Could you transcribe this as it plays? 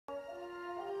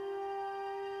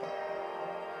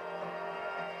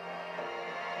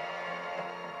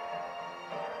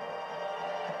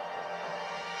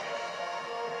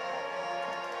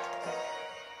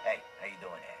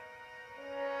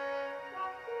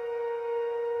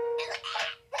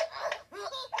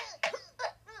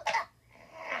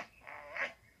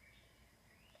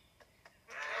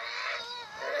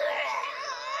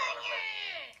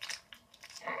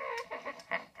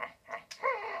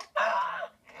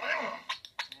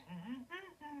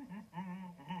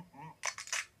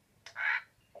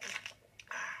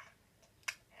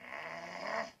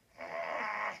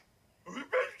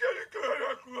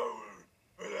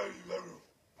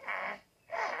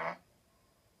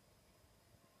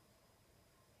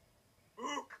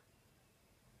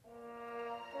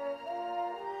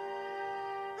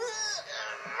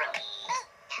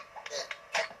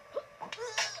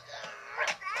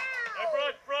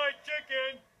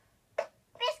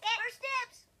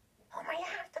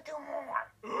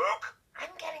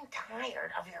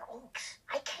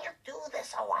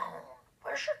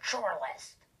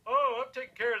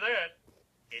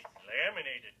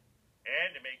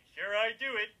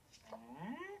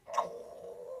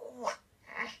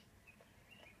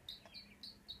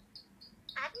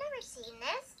never seen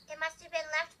this. It must have been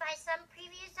left by some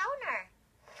previous owner.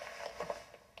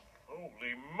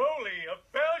 Holy moly, a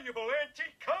valuable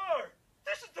antique car!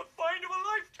 This is the find of a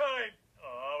lifetime!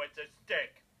 Oh, it's a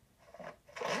stick.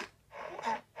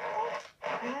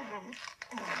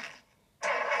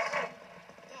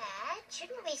 Dad,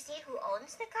 shouldn't we see who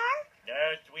owns the car?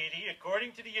 Sweetie,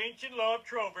 according to the ancient law of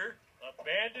Trover,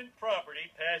 abandoned property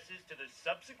passes to the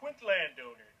subsequent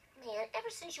landowner. Man, ever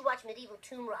since you watched Medieval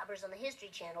Tomb Robbers on the History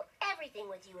Channel, everything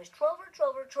with you is Trover,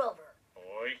 Trover, Trover.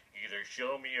 Boy, either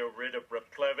show me a writ of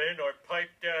replevin or pipe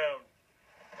down.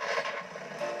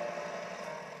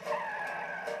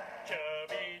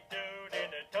 Chubby dude in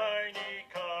a tiny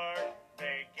car,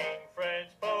 making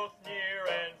friends both near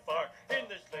and far. In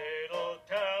this little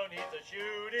town, he's a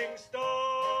shooting star.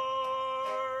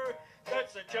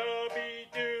 That's a chubby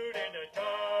dude in a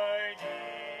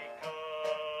tiny car.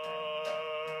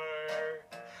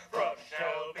 From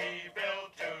Shelbyville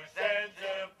to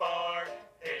Zanzibar,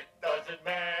 it doesn't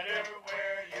matter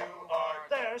where you are.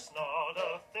 There's not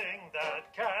a thing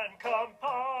that can compare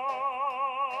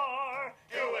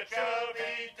to a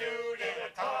chubby dude in a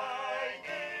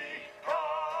tiny car.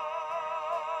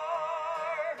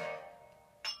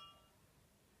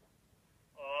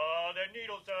 Oh, the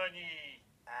needle's on ye.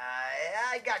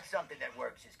 I got something that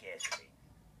works as gasoline.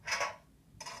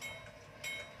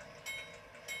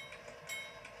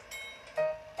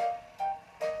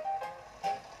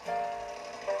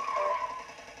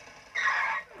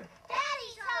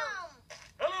 Daddy's home!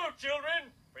 Hello,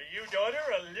 children. For you, daughter,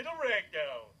 a little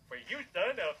ragdoll. For you,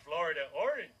 son, a Florida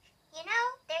orange. You know,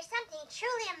 there's something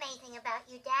truly amazing about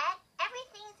you, Dad.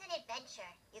 Everything's an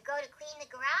adventure. You go to clean the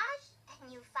garage,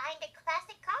 and you find a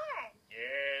classic car.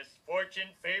 Yes, fortune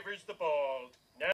favors the bald.